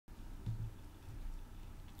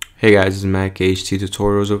Hey guys, it's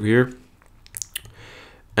Macshdtutorials over here,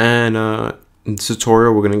 and in this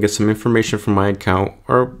tutorial we're going to get some information from my account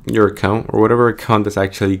or your account or whatever account that's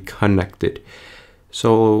actually connected.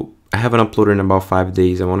 So I haven't uploaded in about 5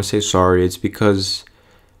 days. I want to say sorry. It's because,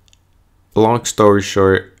 long story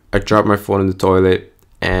short, I dropped my phone in the toilet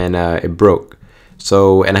and it broke.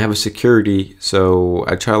 So, and I have a security, so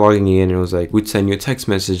I tried logging in and it was like, we'd send you a text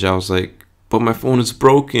message. I was like, but my phone is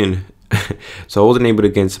broken. So I wasn't able to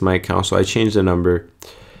get into my account, so I changed the number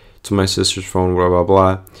to my sister's phone, blah blah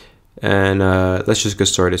blah. And let's just get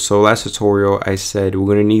started. So last tutorial I said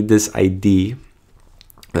we're gonna need this ID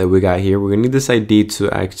that we got here. We're gonna need this ID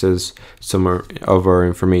to access some of our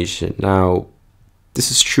information. Now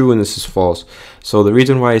this is true and this is false. So the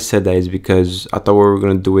reason why I said that is because I thought we were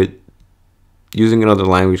gonna do it using another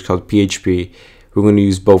language called PHP. We're gonna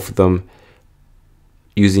use both of them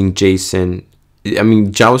using JSON. I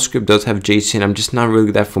mean, JavaScript does have JSON. I'm just not really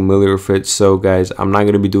that familiar with it. So guys, I'm not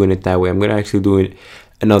going to be doing it that way. I'm going to actually do it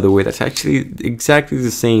another way that's actually exactly the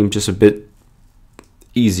same, just a bit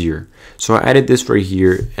easier. So I added this right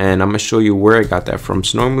here and I'm going to show you where I got that from.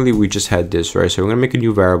 So normally we just had this, right? So we're going to make a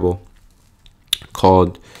new variable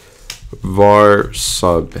called var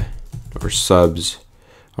sub or subs.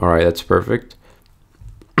 All right, that's perfect.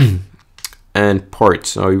 And parts.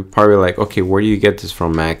 So you're probably like, okay, where do you get this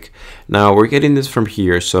from, Mac? Now we're getting this from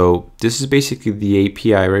here. So this is basically the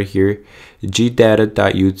API right here,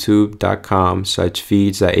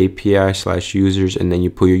 gdata.youtube.com/feeds.api/users, and then you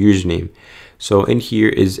put your username. So in here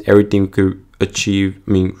is everything we could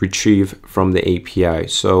retrieve from the API.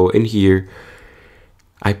 So in here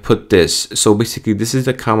I put this. So basically this is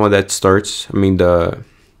the comma that starts, the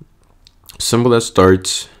symbol that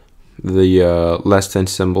starts the less than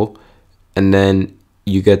symbol. And then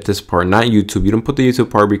you get this part, not YouTube. You don't put the YouTube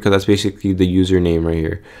part because that's basically the username right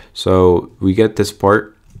here. So we get this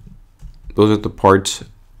part. Those are the parts.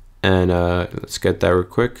 And let's get that real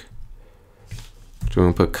quick. So we're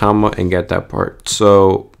going to put comma and get that part.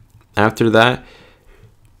 So after that,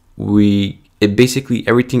 basically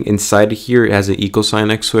everything inside of here has an equal sign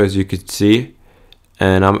next to it, as you can see.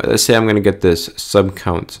 And let's say I'm going to get this sub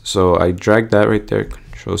count. So I drag that right there,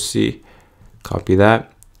 Control C, copy that.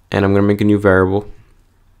 And I'm going to make a new variable.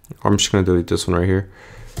 I'm just going to delete this one right here.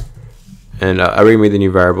 And I already made the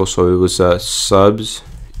new variable. So it was subs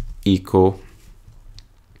equal.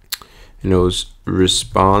 And it was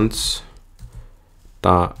response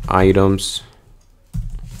dot items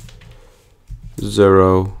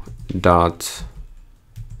 0 dot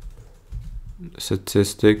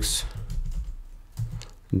statistics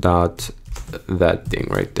dot that thing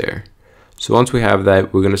right there. So once we have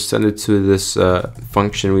that, we're going to send it to this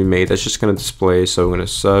function we made. That's just going to display. So we're going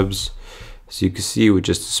to subs. So you can see we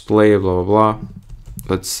just display blah, blah, blah.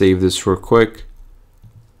 Let's save this real quick.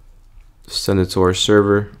 Send it to our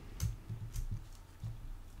server.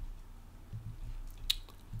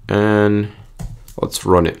 And let's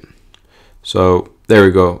run it. So there we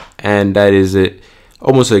go. And that is it.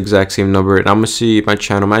 Almost the exact same number. And I'm going to see my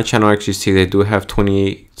channel. My channel actually see they do have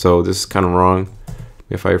 28. So this is kind of wrong.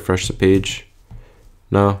 If I refresh the page,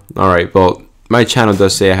 no. All right. Well, my channel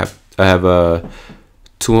does say I have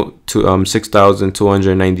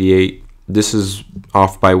 6,298. This is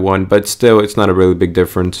off by 1, but still, it's not a really big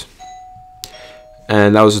difference.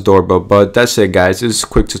 And that was a doorbell. But that's it, guys. This is a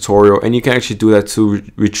quick tutorial, and you can actually do that to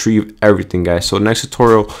retrieve everything, guys. So next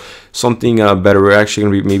tutorial, something better. We're actually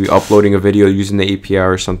gonna be maybe uploading a video using the API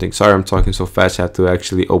or something. Sorry, I'm talking so fast. I have to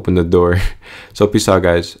actually open the door. So peace out,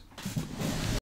 guys.